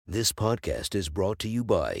This podcast is brought to you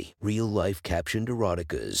by Real Life Captioned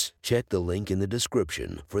Eroticas. Check the link in the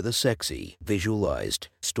description for the sexy, visualized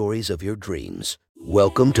stories of your dreams.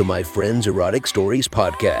 Welcome to my Friends Erotic Stories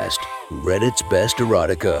podcast, Reddit's Best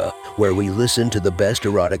Erotica, where we listen to the best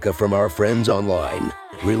erotica from our friends online.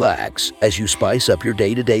 Relax as you spice up your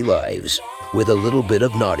day-to-day lives with a little bit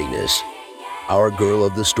of naughtiness. Our girl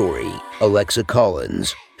of the story, Alexa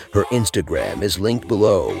Collins. Her Instagram is linked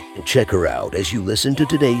below. Check her out as you listen to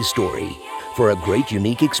today's story for a great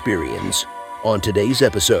unique experience. On today's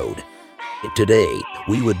episode, today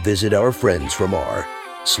we would visit our friends from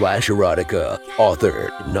r/erotica.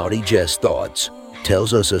 Author Naughty Jess Thoughts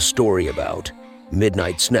tells us a story about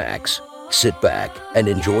midnight snacks. Sit back and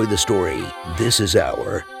enjoy the story. This is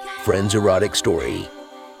our Friends Erotic Story.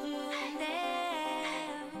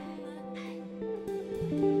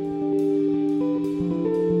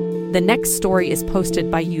 The next story is posted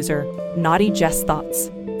by user Naughty Jess Thoughts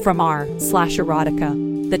from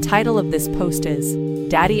r/erotica. The title of this post is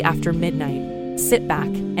Daddy After Midnight. Sit back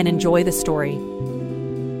and enjoy the story.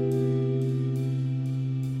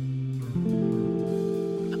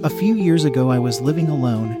 A few years ago, I was living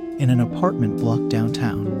alone in an apartment block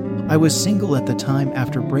downtown. I was single at the time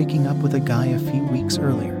after breaking up with a guy a few weeks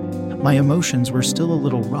earlier. My emotions were still a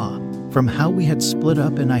little raw from how we had split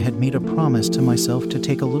up, and I had made a promise to myself to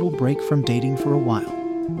take a little break from dating for a while.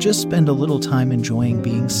 Just spend a little time enjoying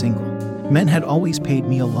being single. Men had always paid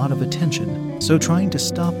me a lot of attention, so trying to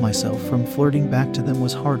stop myself from flirting back to them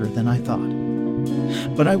was harder than I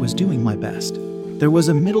thought. But I was doing my best. There was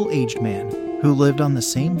a middle-aged man who lived on the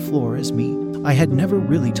same floor as me. I had never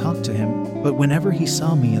really talked to him, but whenever he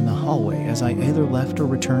saw me in the hallway as I either left or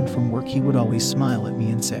returned from work, he would always smile at me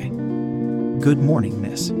and say, "Good morning,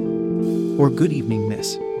 miss," or "Good evening,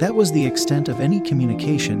 miss." That was the extent of any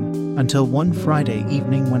communication until one Friday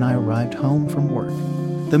evening when I arrived home from work.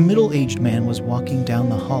 The middle-aged man was walking down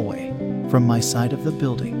the hallway from my side of the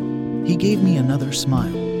building. He gave me another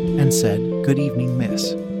smile and said, "Good evening,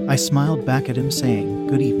 miss." I smiled back at him saying,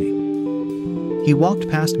 "Good evening." He walked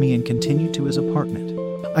past me and continued to his apartment.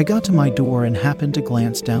 I got to my door and happened to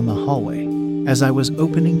glance down the hallway as I was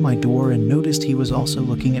opening my door and noticed he was also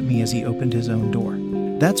looking at me as he opened his own door.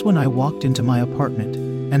 That's when I walked into my apartment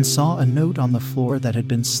and saw a note on the floor that had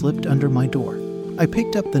been slipped under my door. I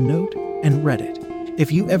picked up the note and read it.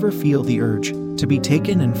 "If you ever feel the urge to be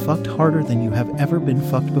taken and fucked harder than you have ever been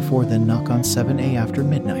fucked before, then knock on 7 after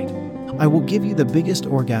midnight. I will give you the biggest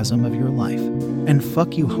orgasm of your life and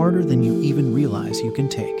fuck you harder than you even realize you can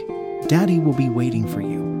take. Daddy will be waiting for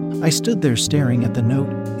you." I stood there staring at the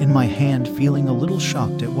note in my hand, feeling a little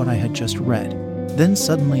shocked at what I had just read. Then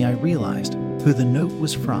suddenly I realized who the note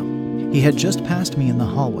was from. He had just passed me in the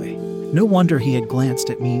hallway. No wonder he had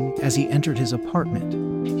glanced at me as he entered his apartment.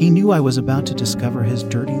 He knew I was about to discover his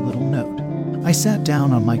dirty little note. I sat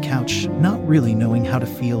down on my couch, not really knowing how to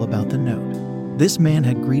feel about the note. This man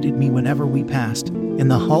had greeted me whenever we passed in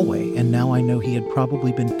the hallway, and now I know he had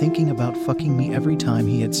probably been thinking about fucking me every time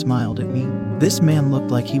he had smiled at me. This man looked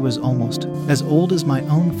like he was almost as old as my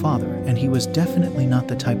own father, and he was definitely not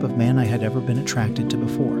the type of man I had ever been attracted to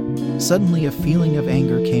before. Suddenly a feeling of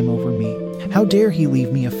anger came over me. How dare he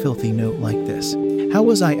leave me a filthy note like this? How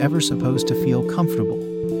was I ever supposed to feel comfortable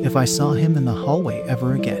if I saw him in the hallway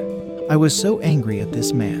ever again? I was so angry at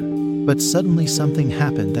this man. But suddenly something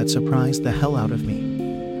happened that surprised the hell out of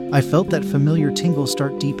me. I felt that familiar tingle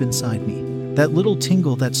start deep inside me. That little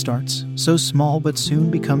tingle that starts so small but soon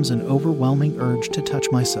becomes an overwhelming urge to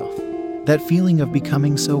touch myself. That feeling of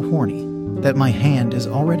becoming so horny that my hand is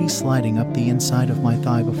already sliding up the inside of my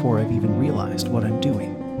thigh before I've even realized what I'm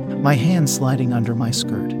doing. My hand sliding under my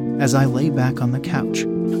skirt as I lay back on the couch.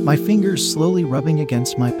 My fingers slowly rubbing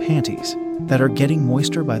against my panties that are getting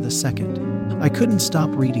moister by the second. I couldn't stop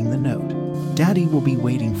reading the note. "Daddy will be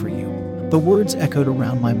waiting for you." The words echoed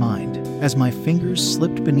around my mind as my fingers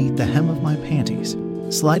slipped beneath the hem of my panties,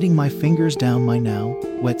 sliding my fingers down my now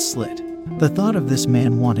wet slit. The thought of this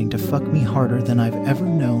man wanting to fuck me harder than I've ever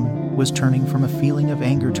known was turning from a feeling of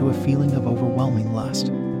anger to a feeling of overwhelming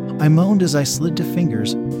lust. I moaned as I slid two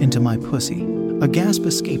fingers into my pussy, a gasp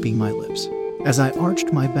escaping my lips as I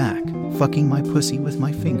arched my back, fucking my pussy with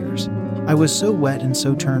my fingers. I was so wet and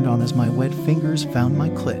so turned on as my wet fingers found my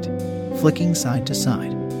clit, flicking side to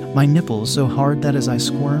side. My nipples so hard that as I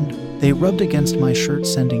squirmed, they rubbed against my shirt,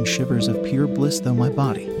 sending shivers of pure bliss through my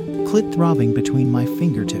body. Clit throbbing between my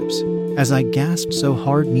fingertips as I gasped so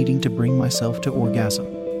hard, needing to bring myself to orgasm.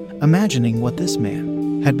 Imagining what this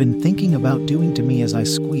man had been thinking about doing to me as I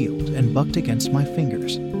squealed and bucked against my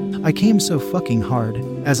fingers. I came so fucking hard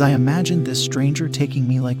as I imagined this stranger taking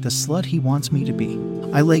me like the slut he wants me to be.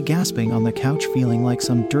 I lay gasping on the couch feeling like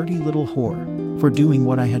some dirty little whore for doing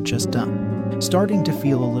what I had just done, starting to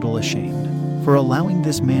feel a little ashamed for allowing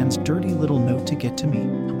this man's dirty little note to get to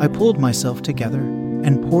me. I pulled myself together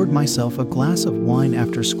and poured myself a glass of wine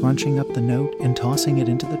after scrunching up the note and tossing it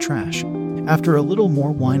into the trash. After a little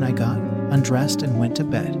more wine, I got undressed and went to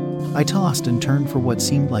bed. I tossed and turned for what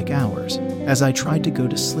seemed like hours as I tried to go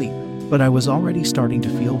to sleep, but I was already starting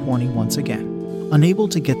to feel horny once again. Unable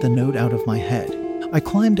to get the note out of my head, I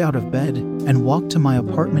climbed out of bed and walked to my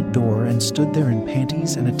apartment door and stood there in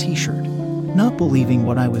panties and a t-shirt, not believing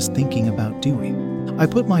what I was thinking about doing. I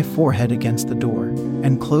put my forehead against the door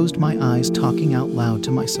and closed my eyes, talking out loud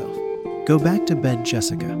to myself. Go back to bed,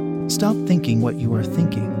 Jessica. Stop thinking what you are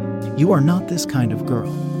thinking. You are not this kind of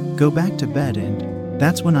girl. Go back to bed. And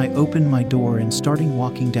that's when I opened my door and started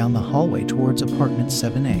walking down the hallway towards apartment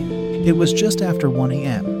 7A. It was just after 1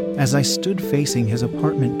 a.m. as I stood facing his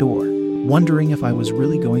apartment door, wondering if I was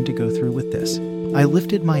really going to go through with this. I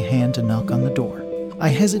lifted my hand to knock on the door. I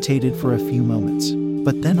hesitated for a few moments,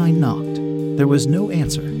 but then I knocked. There was no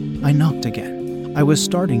answer. I knocked again. I was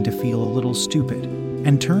starting to feel a little stupid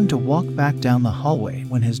and turned to walk back down the hallway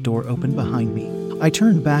when his door opened behind me. I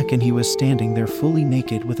turned back and he was standing there fully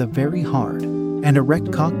naked with a very hard and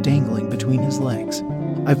erect cock dangling between his legs.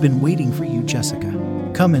 I've been waiting for you, Jessica.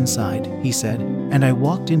 Come inside, he said, and I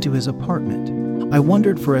walked into his apartment. I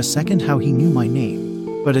wondered for a second how he knew my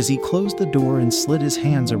name, but as he closed the door and slid his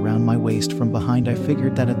hands around my waist from behind, I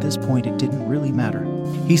figured that at this point it didn't really matter.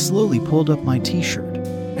 He slowly pulled up my t-shirt,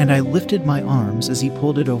 and I lifted my arms as he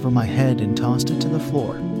pulled it over my head and tossed it to the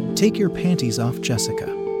floor. Take your panties off, Jessica,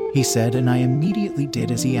 he said, and I immediately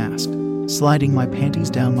did as he asked, sliding my panties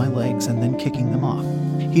down my legs and then kicking them off.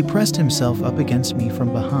 He pressed himself up against me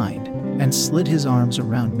from behind and slid his arms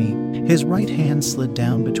around me. His right hand slid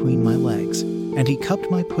down between my legs, and he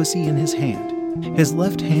cupped my pussy in his hand. His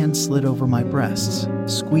left hand slid over my breasts,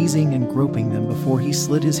 squeezing and groping them before he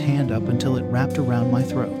slid his hand up until it wrapped around my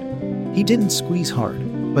throat. He didn't squeeze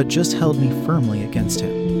hard, but just held me firmly against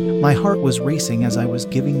him. My heart was racing as I was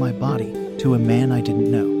giving my body to a man I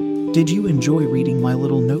didn't know. Did you enjoy reading my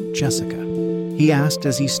little note, Jessica? He asked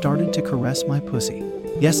as he started to caress my pussy.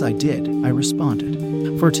 Yes, I did, I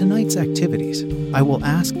responded. For tonight's activities, I will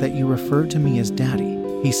ask that you refer to me as Daddy,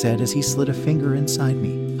 he said as he slid a finger inside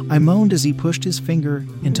me. I moaned as he pushed his finger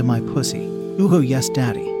into my pussy. Ooh, yes,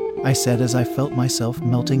 Daddy, I said as I felt myself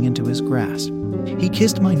melting into his grasp. He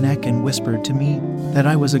kissed my neck and whispered to me that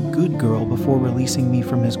I was a good girl before releasing me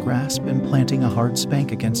from his grasp and planting a hard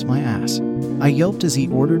spank against my ass. I yelped as he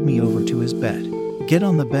ordered me over to his bed. Get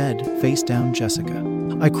on the bed, face down, Jessica.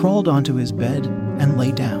 I crawled onto his bed and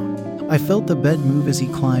lay down. I felt the bed move as he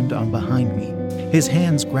climbed on behind me, his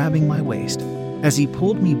hands grabbing my waist, as he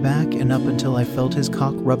pulled me back and up until I felt his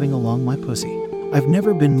cock rubbing along my pussy. I've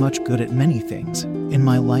never been much good at many things in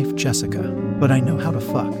my life, Jessica, but I know how to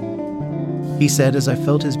fuck, he said as I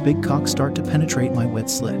felt his big cock start to penetrate my wet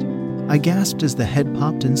slit. I gasped as the head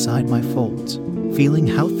popped inside my folds, feeling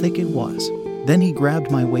how thick it was. Then he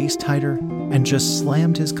grabbed my waist tighter and just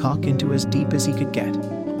slammed his cock into as deep as he could get.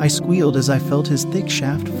 I squealed as I felt his thick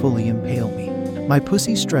shaft fully impale me, my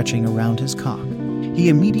pussy stretching around his cock. He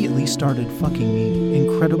immediately started fucking me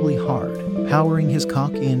incredibly hard, powering his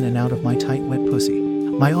cock in and out of my tight, wet pussy.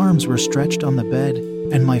 My arms were stretched on the bed,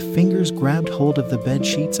 and my fingers grabbed hold of the bed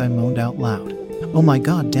sheets. I moaned out loud. Oh my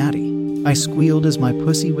God, Daddy, I squealed as my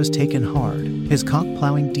pussy was taken hard, his cock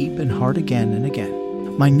plowing deep and hard again and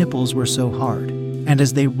again. My nipples were so hard, and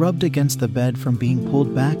as they rubbed against the bed from being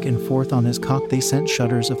pulled back and forth on his cock, they sent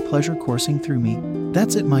shudders of pleasure coursing through me.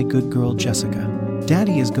 That's it, my good girl, Jessica.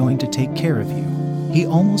 Daddy is going to take care of you. He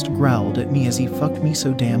almost growled at me as he fucked me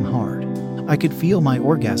so damn hard. I could feel my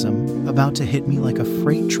orgasm about to hit me like a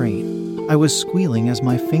freight train. I was squealing as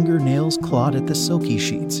my fingernails clawed at the silky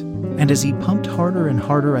sheets, and as he pumped harder and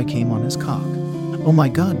harder, I came on his cock. Oh my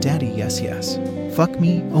God, Daddy, yes, yes. Fuck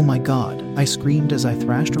me, oh my God, I screamed as I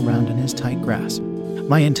thrashed around in his tight grasp,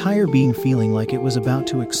 my entire being feeling like it was about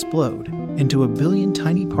to explode into a billion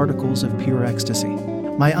tiny particles of pure ecstasy.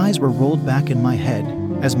 My eyes were rolled back in my head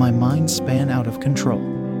as my mind span out of control,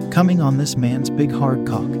 coming on this man's big hard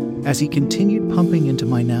cock as he continued pumping into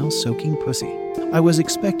my now soaking pussy. I was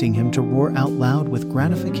expecting him to roar out loud with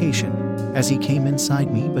gratification as he came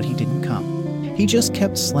inside me, but he didn't come. He just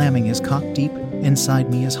kept slamming his cock deep inside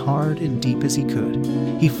me as hard and deep as he could.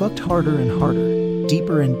 He fucked harder and harder,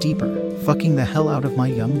 deeper and deeper, fucking the hell out of my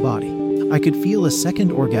young body. I could feel a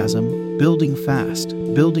second orgasm building fast,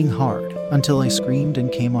 building hard, until I screamed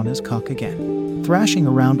and came on his cock again, thrashing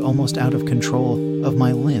around almost out of control of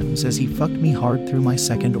my limbs as he fucked me hard through my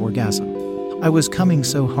second orgasm. I was coming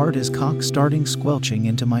so hard his cock starting squelching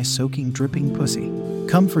into my soaking, dripping pussy.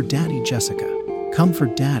 "Come for daddy, Jessica. Come for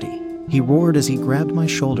daddy," he roared as he grabbed my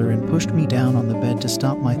shoulder and pushed me down on the bed to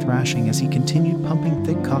stop my thrashing as he continued pumping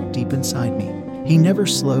thick cock deep inside me. He never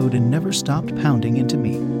slowed and never stopped pounding into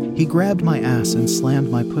me. He grabbed my ass and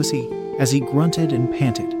slammed my pussy as he grunted and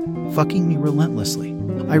panted, fucking me relentlessly.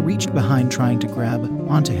 I reached behind trying to grab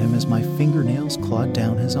onto him as my fingernails clawed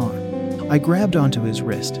down his arm. I grabbed onto his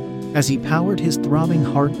wrist as he powered his throbbing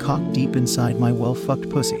hard cock deep inside my well-fucked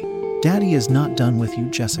pussy. "Daddy is not done with you,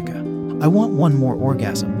 Jessica. I want one more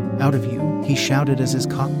orgasm out of you," he shouted as his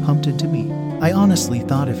cock pumped into me. I honestly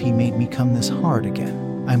thought if he made me come this hard again,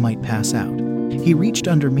 I might pass out. He reached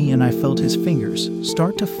under me and I felt his fingers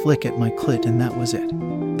start to flick at my clit, and that was it.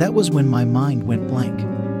 That was when my mind went blank,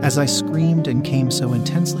 as I screamed and came so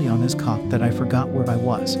intensely on his cock that I forgot where I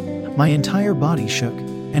was. My entire body shook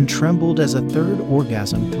and trembled as a third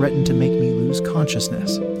orgasm threatened to make me lose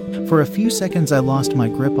consciousness. For a few seconds I lost my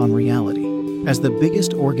grip on reality, as the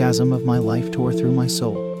biggest orgasm of my life tore through my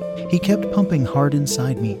soul. He kept pumping hard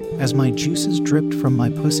inside me as my juices dripped from my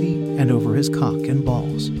pussy and over his cock and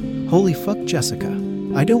balls. "Holy fuck, Jessica.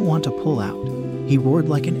 I don't want to pull out," he roared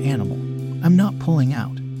like an animal. "I'm not pulling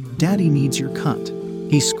out. Daddy needs your cunt,"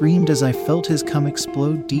 he screamed as I felt his cum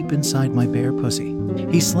explode deep inside my bare pussy.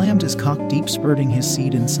 He slammed his cock deep, spurting his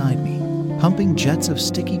seed inside me, pumping jets of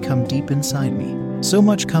sticky cum deep inside me. So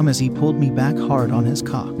much cum as he pulled me back hard on his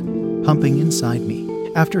cock, pumping inside me.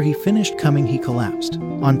 After he finished coming, he collapsed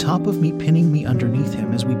on top of me, pinning me underneath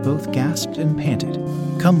him as we both gasped and panted,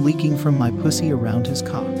 cum leaking from my pussy around his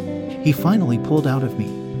cock. He finally pulled out of me,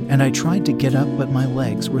 and I tried to get up, but my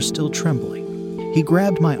legs were still trembling. He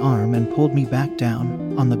grabbed my arm and pulled me back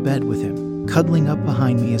down on the bed with him, cuddling up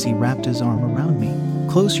behind me as he wrapped his arm around me.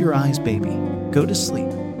 "Close your eyes, baby. Go to sleep.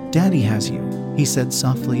 Daddy has you," he said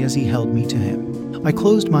softly as he held me to him. I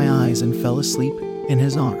closed my eyes and fell asleep in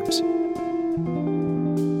his arms.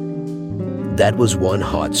 That was one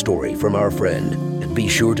hot story from our friend. Be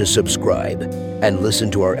sure to subscribe and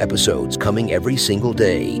listen to our episodes coming every single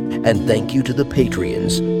day. And thank you to the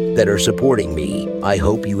Patreons that are supporting me. I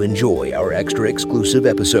hope you enjoy our extra exclusive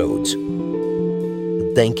episodes.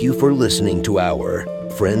 Thank you for listening to our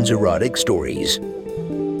Friends Erotic Stories.